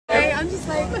I'm just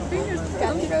like, my fingers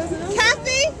got frozen.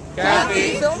 Cathy?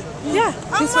 Cathy? Yeah.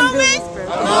 A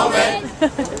moment.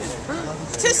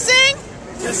 To sing?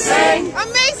 To sing.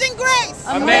 Amazing Grace.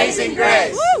 Amazing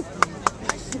Grace. Woo!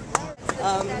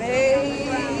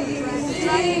 Amazing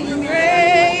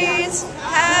grace,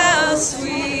 how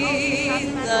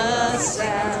sweet the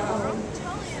sound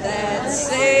that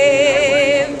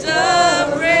saved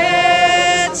a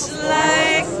wretch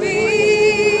like me.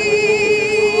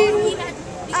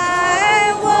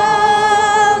 I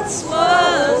once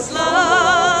was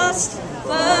lost,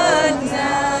 but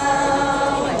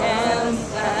now am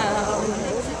found.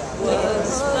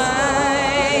 Was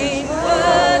blind,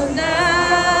 but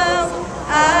now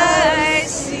I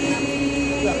see.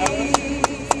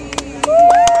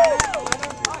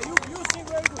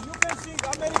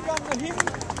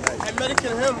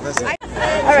 American hymn.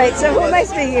 All right, so who am I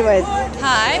speaking with?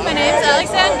 Hi, my name is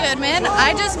Alixanne Goodman.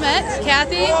 I just met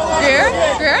Cathy Grier,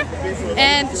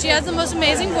 and she has the most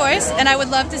amazing voice, and I would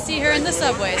love to see her in the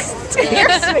subways.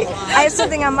 You're sweet. I have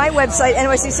something on my website,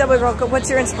 NYC Subway Girl. What's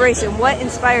your inspiration? What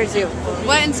inspires you?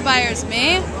 What inspires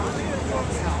me?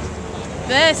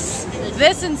 This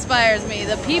inspires me.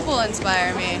 The people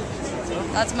inspire me.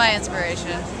 That's my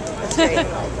inspiration. That's great.